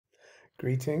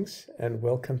Greetings and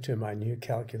welcome to my new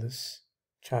calculus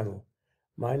channel.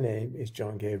 My name is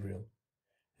John Gabriel,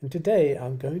 and today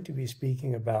I'm going to be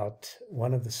speaking about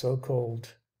one of the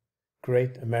so-called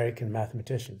great American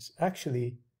mathematicians.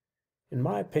 Actually, in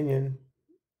my opinion,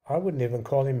 I wouldn't even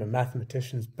call him a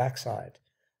mathematician's backside,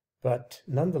 but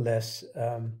nonetheless,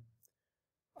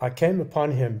 I came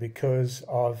upon him because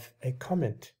of a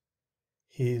comment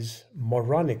his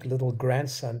moronic little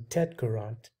grandson Ted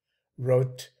Courant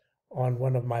wrote on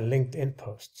one of my LinkedIn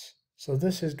posts. So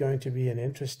this is going to be an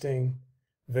interesting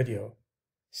video.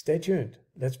 Stay tuned.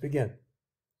 Let's begin.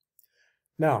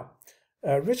 Now,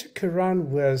 Richard Courant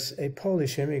was a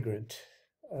Polish immigrant.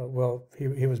 Well,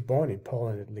 he was born in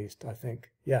Poland, at least, I think.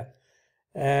 Yeah.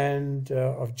 And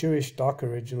of Jewish stock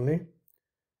originally.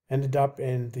 Ended up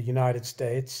in the United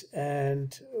States.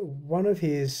 And one of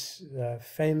his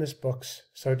famous books,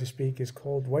 so to speak, is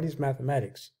called What is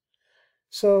Mathematics?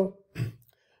 So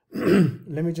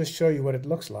let me just show you what it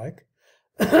looks like.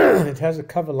 It has a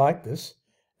cover like this.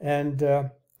 And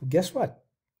guess what?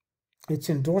 It's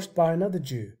endorsed by another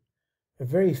Jew, a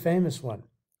very famous one.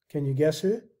 Can you guess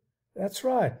who? That's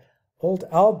right. Old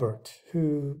Albert,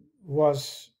 who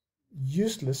was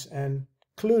useless and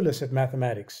clueless at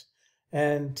mathematics.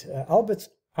 And Albert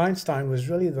Einstein was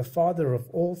really the father of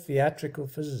all theatrical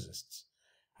physicists.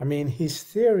 I mean, his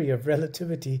theory of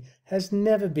relativity has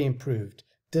never been proved,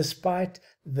 despite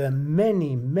the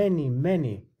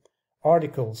many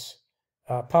articles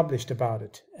published about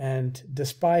it. And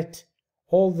despite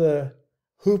all the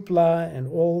hoopla and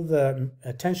all the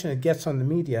attention it gets on the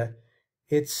media,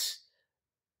 it's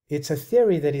a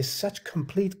theory that is such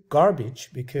complete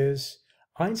garbage because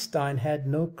Einstein had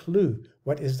no clue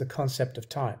what is the concept of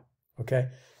time, okay?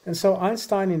 And so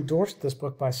Einstein endorsed this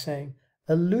book by saying,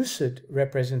 a lucid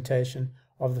representation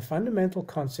of the fundamental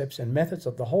concepts and methods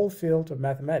of the whole field of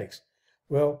mathematics.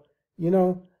 Well, you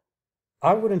know,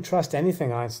 I wouldn't trust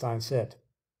anything Einstein said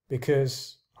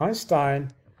because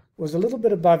Einstein was a little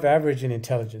bit above average in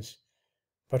intelligence,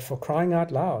 but for crying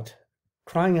out loud,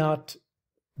 crying out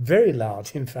very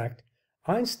loud, in fact,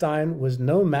 Einstein was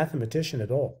no mathematician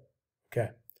at all.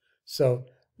 Okay, so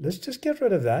let's just get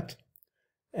rid of that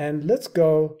and let's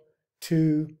go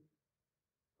to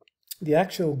the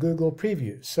actual Google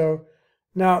preview. So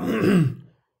now,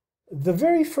 the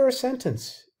very first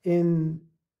sentence in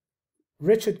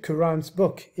Richard Courant's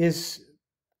book is,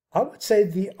 I would say,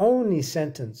 the only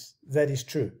sentence that is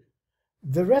true.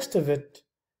 The rest of it,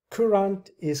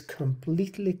 Courant is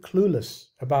completely clueless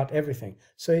about everything.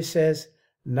 So he says,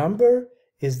 number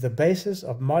is the basis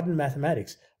of modern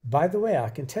mathematics. By the way, I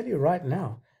can tell you right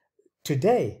now,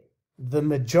 today, the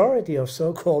majority of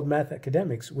so-called math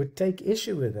academics would take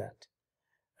issue with that.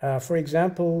 For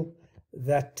example,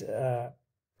 that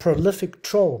prolific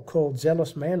troll called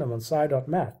Zealous Malem on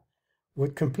Sci.Math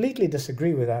would completely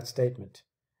disagree with that statement.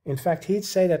 In fact, he'd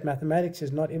say that mathematics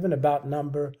is not even about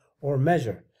number or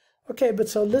measure. Okay, but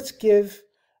so let's give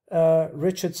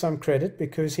Richard some credit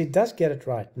because he does get it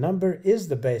right. Number is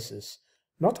the basis,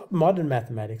 not of modern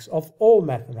mathematics, of all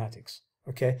mathematics.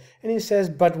 Okay, and he says,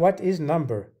 but what is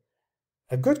number?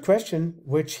 A good question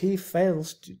which he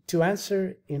fails to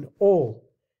answer in all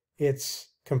its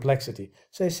complexity.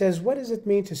 So he says, what does it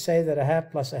mean to say that a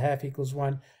half plus a half equals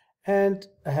 1 and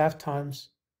a half times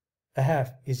a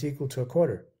half is equal to a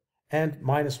quarter and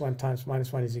minus 1 times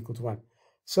minus 1 is equal to 1?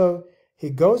 So he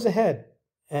goes ahead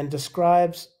and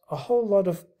describes a whole lot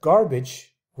of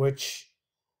garbage which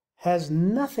has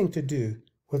nothing to do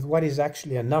with what is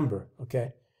actually a number,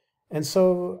 okay? And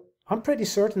so I'm pretty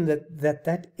certain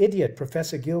that idiot,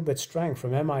 Professor Gilbert Strang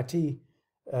from MIT,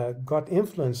 got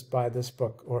influenced by this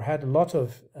book or had a lot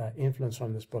of influence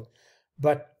from this book.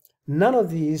 But none of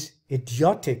these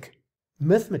idiotic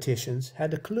mathematicians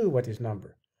had a clue what is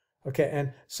number. Okay,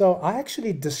 and so I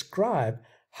actually describe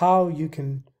how you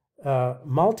can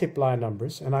multiply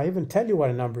numbers, and I even tell you what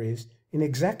a number is, in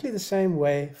exactly the same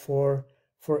way for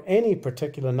any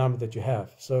particular number that you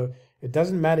have. So it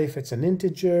doesn't matter if it's an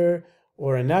integer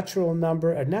or a natural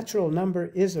number. A natural number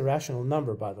is a rational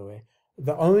number, by the way.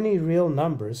 The only real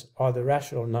numbers are the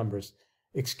rational numbers.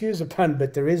 Excuse the pun,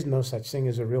 but there is no such thing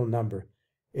as a real number.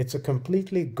 It's a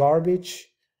completely garbage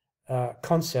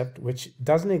concept which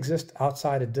doesn't exist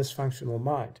outside a dysfunctional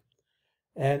mind.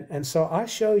 And so I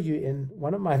show you in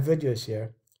one of my videos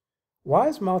here, why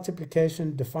is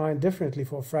multiplication defined differently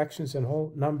for fractions and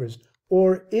whole numbers?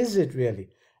 Or is it really?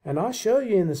 And I'll show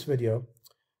you in this video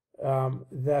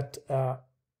that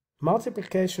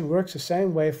multiplication works the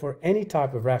same way for any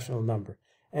type of rational number.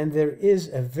 And there is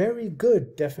a very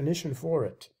good definition for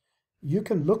it. You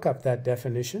can look up that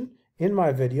definition in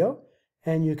my video,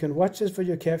 and you can watch this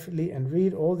video carefully and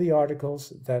read all the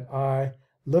articles that I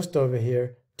list over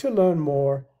here to learn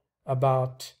more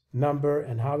about number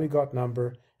and how we got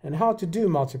number and how to do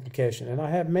multiplication. And I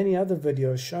have many other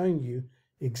videos showing you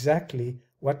exactly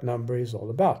what number is all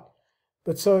about.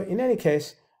 But so in any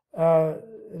case,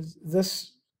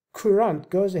 this Courant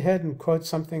goes ahead and quotes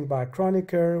something by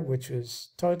Kronecker, which is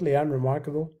totally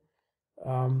unremarkable.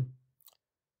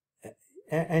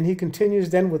 And he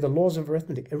continues then with the laws of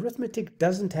arithmetic. Arithmetic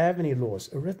doesn't have any laws.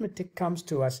 Arithmetic comes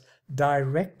to us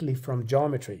directly from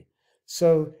geometry.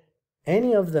 So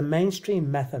any of the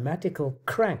mainstream mathematical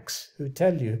cranks who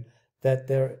tell you that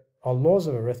there are laws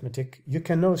of arithmetic, you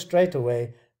can know straight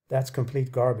away that's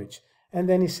complete garbage. And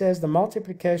then he says the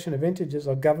multiplication of integers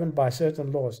are governed by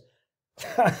certain laws.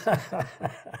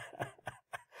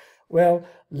 Well,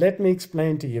 let me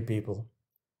explain to you people.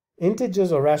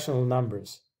 Integers are rational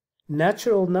numbers.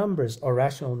 Natural numbers are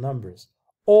rational numbers.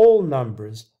 All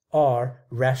numbers are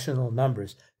rational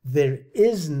numbers. There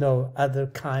is no other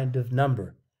kind of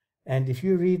number. And if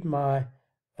you read my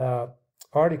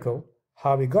article,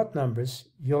 How We Got Numbers,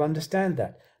 you'll understand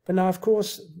that. But now, of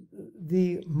course,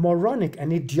 the moronic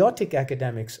and idiotic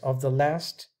academics of the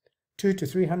last 200 to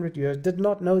 300 years did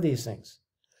not know these things.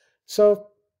 So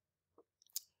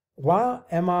why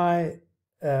am I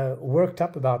worked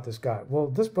up about this guy? Well,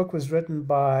 this book was written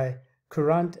by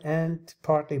Courant and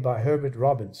partly by Herbert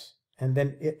Robbins, and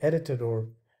then edited or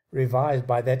revised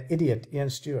by that idiot Ian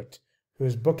Stewart,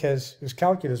 whose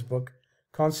calculus book,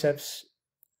 Concepts,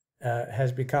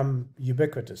 has become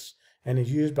ubiquitous and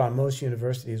is used by most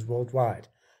universities worldwide.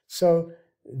 So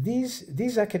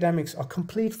these academics are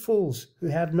complete fools who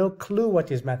have no clue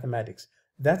what is mathematics.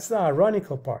 That's the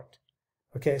ironical part.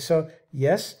 Okay, so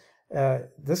yes,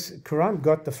 this Courant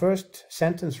got the first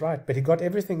sentence right, but he got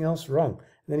everything else wrong.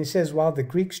 And then he says, while the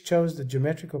Greeks chose the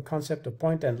geometrical concept of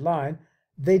point and line,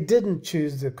 they didn't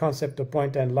choose the concept of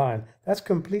point and line. That's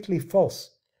completely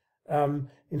false.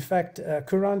 In fact,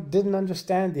 Courant didn't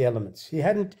understand the elements. He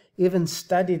hadn't even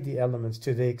studied the elements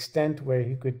to the extent where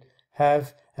he could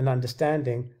have an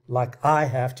understanding like I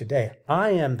have today.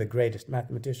 I am the greatest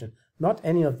mathematician, not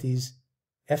any of these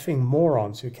effing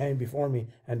morons who came before me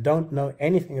and don't know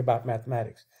anything about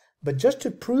mathematics. But just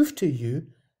to prove to you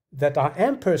that I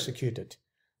am persecuted,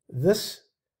 this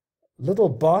little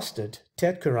bastard,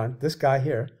 Ted Courant, this guy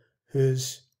here,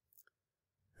 who's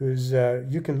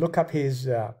you can look up his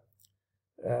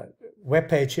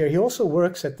webpage here. He also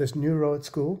works at this New Road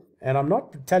School, and I'm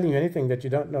not telling you anything that you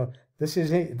don't know. This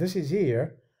is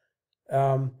here.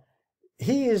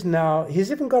 He's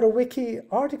even got a wiki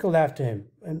article after him.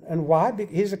 And why?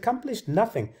 Because he's accomplished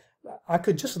nothing. I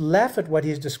could just laugh at what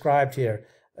he's described here.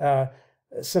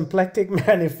 Symplectic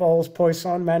manifolds,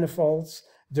 Poisson manifolds,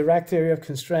 Dirac theory of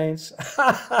constraints.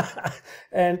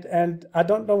 and I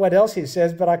don't know what else he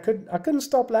says, but I couldn't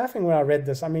stop laughing when I read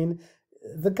this. I mean,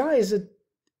 the guy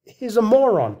he's a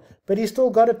moron, but he's still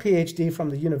got a PhD from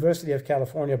the University of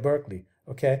California, Berkeley.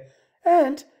 Okay.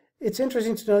 And it's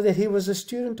interesting to know that he was a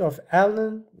student of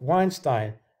Alan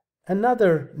Weinstein,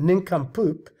 another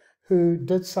nincompoop who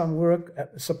did some work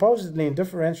supposedly in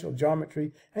differential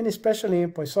geometry and especially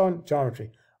in Poisson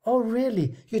geometry. Oh,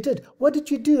 really? You did? What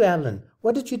did you do, Alan?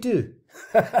 What did you do?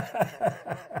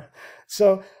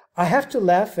 So I have to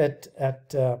laugh at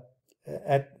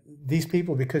these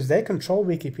people because they control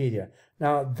Wikipedia.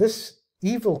 Now, this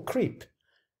evil creep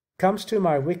comes to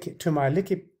my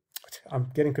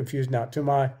I'm getting confused now, to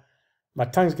my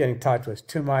tongue's getting tight with,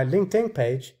 to my LinkedIn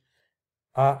page.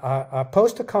 I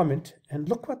post a comment, and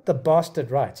look what the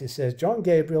bastard writes. He says, John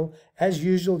Gabriel, as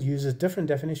usual, uses different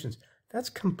definitions. That's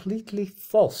completely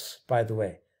false, by the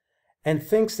way, and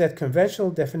thinks that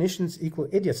conventional definitions equal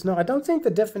idiots. No, I don't think the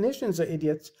definitions are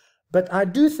idiots, but I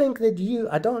do think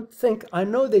that I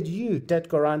know that you, Ted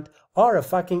Courant, are a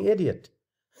fucking idiot.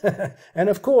 And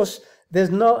of course, there's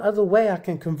no other way I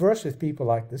can converse with people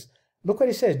like this. Look what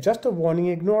he says, just a warning,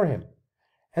 ignore him.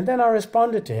 And then I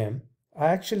responded to him. I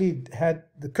actually had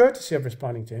the courtesy of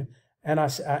responding to him, and I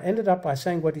ended up by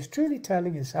saying what he's truly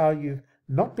telling is how you've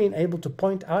not been able to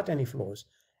point out any flaws.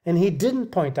 And he didn't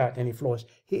point out any flaws.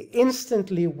 He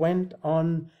instantly went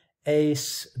on a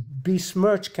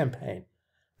besmirch campaign.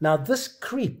 Now, this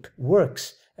creep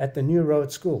works at the New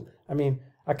Road School. I mean,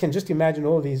 I can just imagine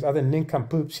all these other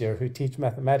nincompoops here who teach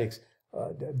mathematics.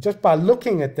 Just by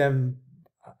looking at them,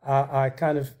 I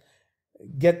kind of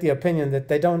get the opinion that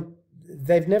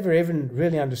they've never even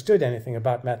really understood anything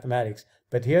about mathematics.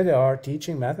 But here they are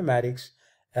teaching mathematics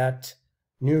at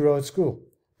New Road School.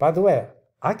 By the way,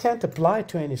 I can't apply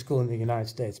to any school in the United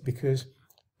States because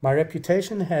my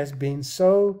reputation has been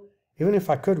so, even if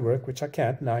I could work, which I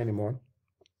can't now anymore,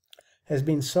 has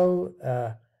been so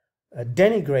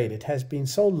denigrated, has been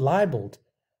so libeled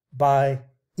by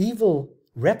evil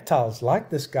reptiles like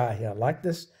this guy here, like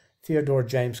this Theodore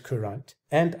James Courant,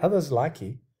 and others like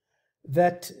he,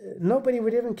 that nobody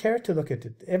would even care to look at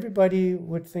it. Everybody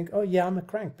would think, oh yeah, I'm a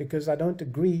crank because I don't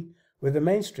agree with the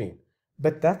mainstream.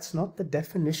 But that's not the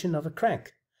definition of a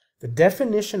crank. The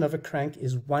definition of a crank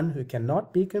is one who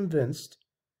cannot be convinced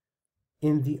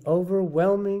in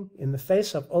the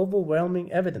face of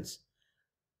overwhelming evidence.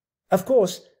 Of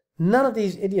course, none of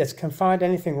these idiots can find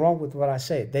anything wrong with what I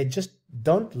say. They just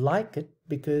don't like it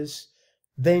because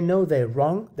they know they're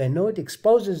wrong. They know it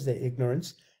exposes their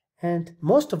ignorance. And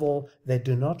most of all, they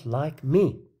do not like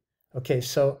me. Okay,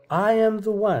 so I am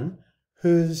the one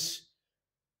who's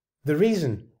the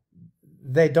reason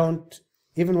they don't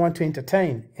even want to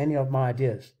entertain any of my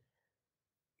ideas.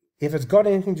 If it's got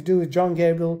anything to do with John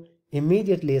Gabriel,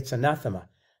 immediately it's anathema.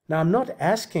 Now, I'm not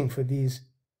asking for these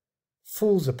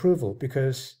fools' approval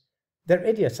because they're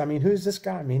idiots. I mean, who's this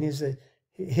guy? I mean, he's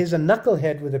a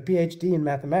knucklehead with a PhD in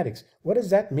mathematics. What does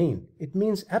that mean? It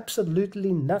means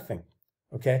absolutely nothing.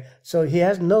 Okay, so he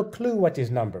has no clue what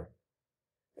his number.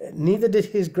 Neither did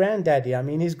his granddaddy. I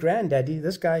mean, his granddaddy,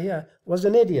 this guy here, was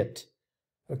an idiot.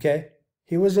 Okay,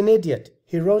 he was an idiot.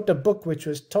 He wrote a book which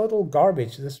was total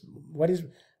garbage.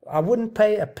 I wouldn't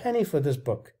pay a penny for this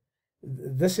book.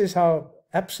 This is how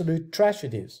absolute trash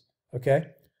it is. Okay,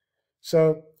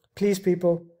 so please,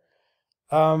 people,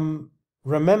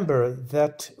 remember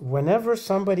that whenever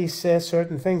somebody says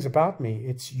certain things about me,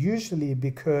 it's usually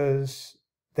because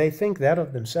they think that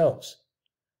of themselves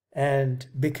and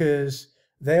because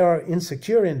they are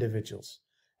insecure individuals,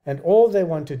 and all they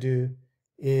want to do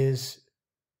is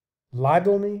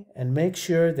libel me and make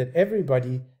sure that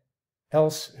everybody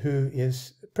else who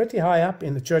is pretty high up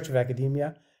in the Church of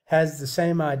Academia has the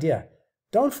same idea.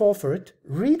 Don't fall for it.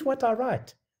 Read what I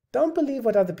write. Don't believe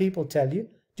what other people tell you.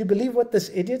 Do you believe what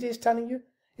this idiot is telling you?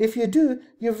 If you do,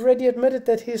 you've already admitted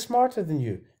that he's smarter than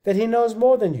you, that he knows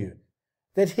more than you,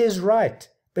 that he's right.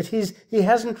 But he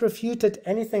hasn't refuted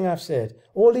anything I've said.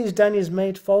 All he's done is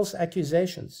made false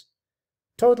accusations.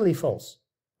 Totally false.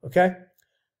 Okay?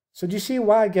 So do you see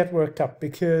why I get worked up?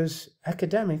 Because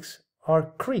academics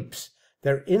are creeps.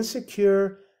 They're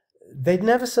insecure. They'd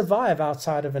never survive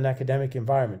outside of an academic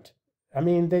environment. I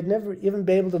mean, they'd never even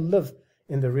be able to live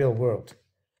in the real world.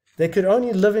 They could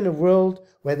only live in a world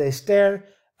where they stare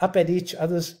up at each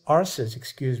other's arses,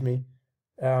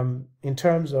 in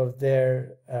terms of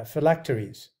their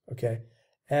phylacteries, okay?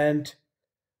 And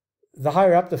the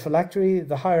higher up the phylactery,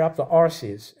 the higher up the arse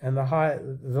is, and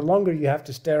the longer you have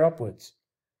to stare upwards.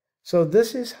 So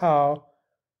this is how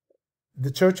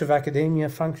the Church of Academia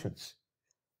functions.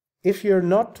 If you're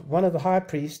not one of the high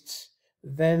priests,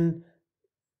 then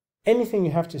anything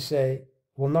you have to say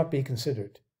will not be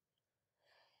considered.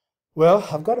 Well,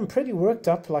 I've gotten pretty worked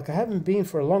up, like I haven't been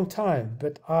for a long time,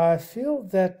 but I feel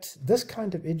that this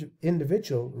kind of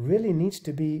individual really needs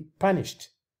to be punished.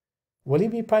 Will he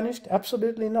be punished?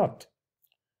 Absolutely not.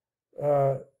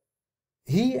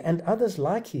 He and others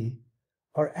like he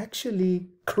are actually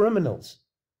criminals.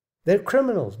 They're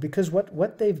criminals because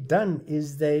what they've done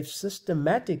is they've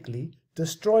systematically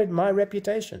destroyed my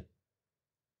reputation.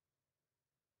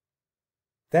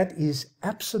 That is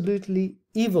absolutely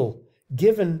evil,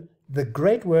 given the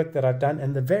great work that I've done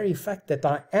and the very fact that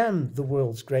I am the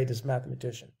world's greatest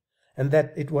mathematician, and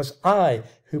that it was I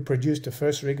who produced the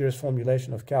first rigorous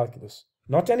formulation of calculus.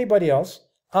 Not anybody else.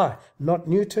 I. Not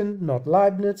Newton, not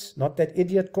Leibniz, not that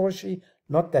idiot Cauchy,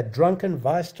 not that drunken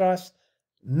Weierstrass.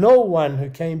 No one who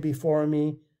came before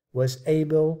me was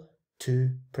able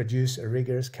to produce a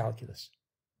rigorous calculus.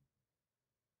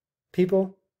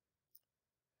 People,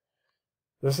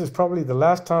 this is probably the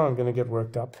last time I'm going to get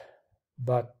worked up,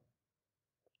 but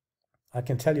I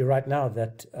can tell you right now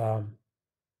that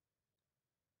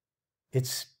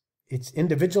it's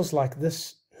individuals like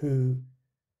this who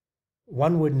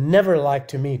one would never like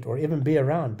to meet or even be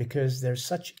around because they're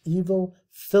such evil,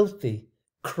 filthy,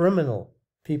 criminal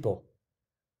people.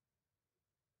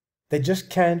 They just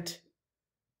can't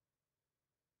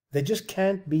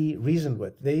be reasoned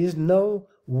with. There is no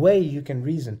way you can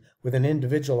reason with an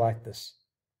individual like this.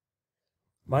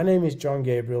 My name is John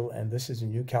Gabriel, and this is a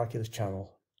New Calculus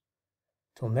channel.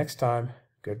 Till next time,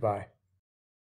 goodbye.